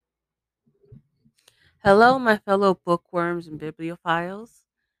Hello, my fellow bookworms and bibliophiles.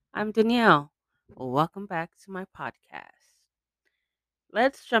 I'm Danielle. Welcome back to my podcast.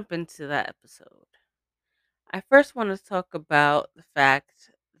 Let's jump into that episode. I first want to talk about the fact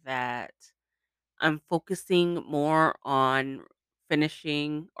that I'm focusing more on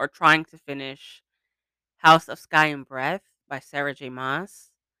finishing or trying to finish House of Sky and Breath by Sarah J. Maas.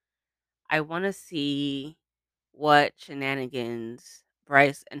 I want to see what shenanigans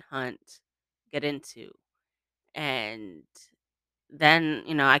Bryce and Hunt get into. And then,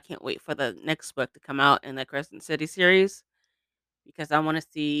 I can't wait for the next book to come out in the Crescent City series because I want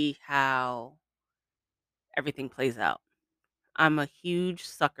to see how everything plays out. I'm a huge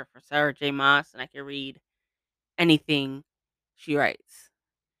sucker for Sarah J. Maas, and I can read anything she writes.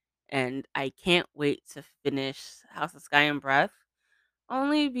 And I can't wait to finish House of Sky and Breath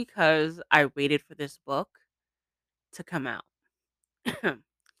only because I waited for this book to come out.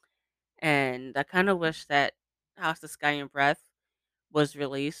 And I kind of wish that House of Sky and Breath was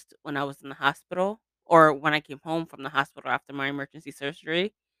released when I was in the hospital or when I came home from the hospital after my emergency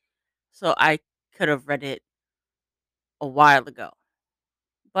surgery. So I could have read it a while ago.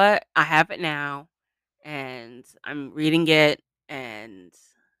 But I have it now and I'm reading it and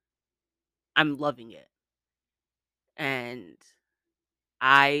I'm loving it. And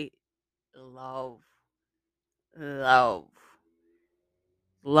I love, love,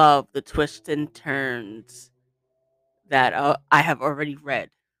 love the twists and turns that I have already read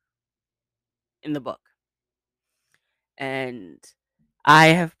in the book. And I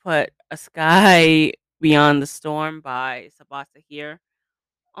have put A Sky Beyond the Storm by Sabasa here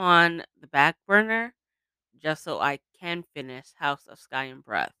on the back burner just so I can finish House of Sky and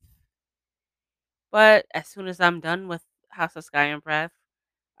Breath. But as soon as I'm done with House of Sky and Breath,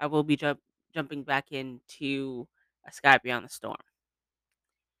 I will be jumping back into A Sky Beyond the Storm.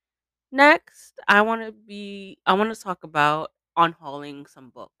 Next, I want to talk about unhauling some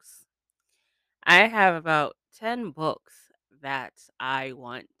books. I have about 10 books that I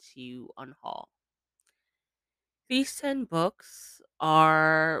want to unhaul. These 10 books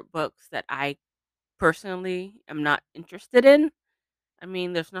are books that I personally am not interested in. I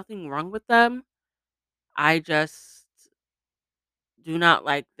mean, there's nothing wrong with them. I just do not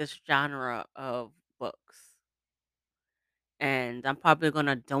like this genre of books. And I'm probably going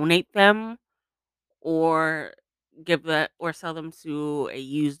to donate them or give that or sell them to a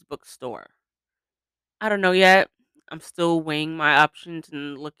used bookstore. I don't know yet. I'm still weighing my options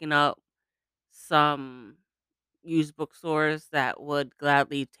and looking up some used bookstores that would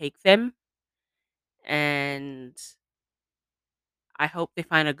gladly take them. And I hope they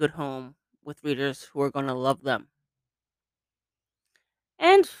find a good home with readers who are going to love them.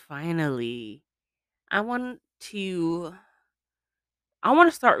 And finally, I want to I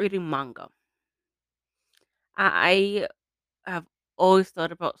want to start reading manga. I have always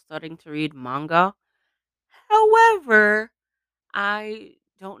thought about starting to read manga. However, I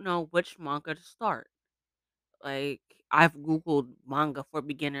don't know which manga to start. Like, I've Googled manga for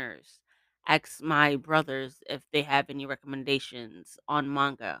beginners, asked my brothers if they have any recommendations on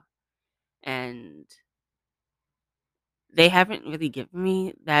manga, and they haven't really given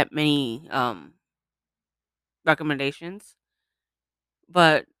me that many recommendations,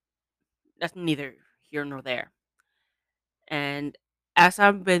 but that's neither here nor there. And as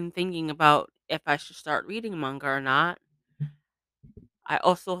I've been thinking about if I should start reading manga or not, I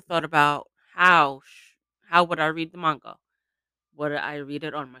also thought about how would I read the manga? Would I read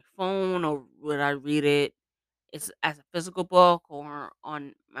it on my phone or would I read it as a physical book or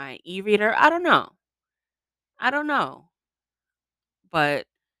on my e-reader? I don't know. I don't know. But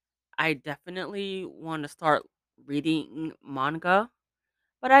I definitely want to start reading manga,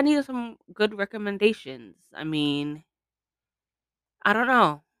 but I need some good recommendations. I mean, I don't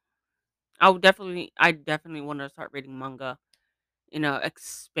know. I definitely want to start reading manga,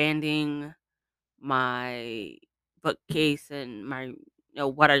 expanding my bookcase and my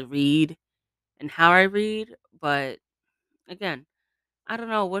what I read and how I read, but again, I don't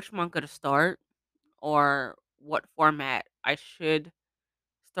know which manga to start or what format I should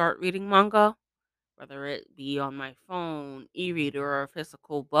start reading manga, whether it be on my phone, e-reader or a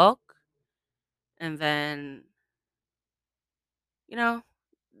physical book. And then, you know,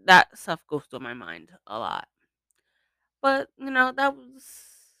 that stuff goes through my mind a lot. But, that was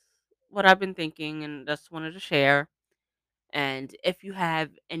what I've been thinking and just wanted to share. And if you have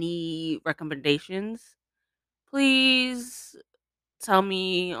any recommendations, please tell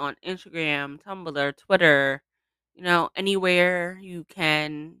me on Instagram, Tumblr, Twitter, anywhere you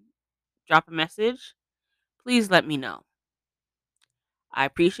can drop a message. Please let me know. I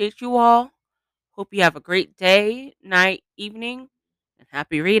appreciate you all. Hope you have a great day, night, evening, and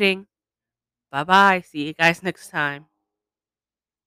happy reading. Bye bye. See you guys next time.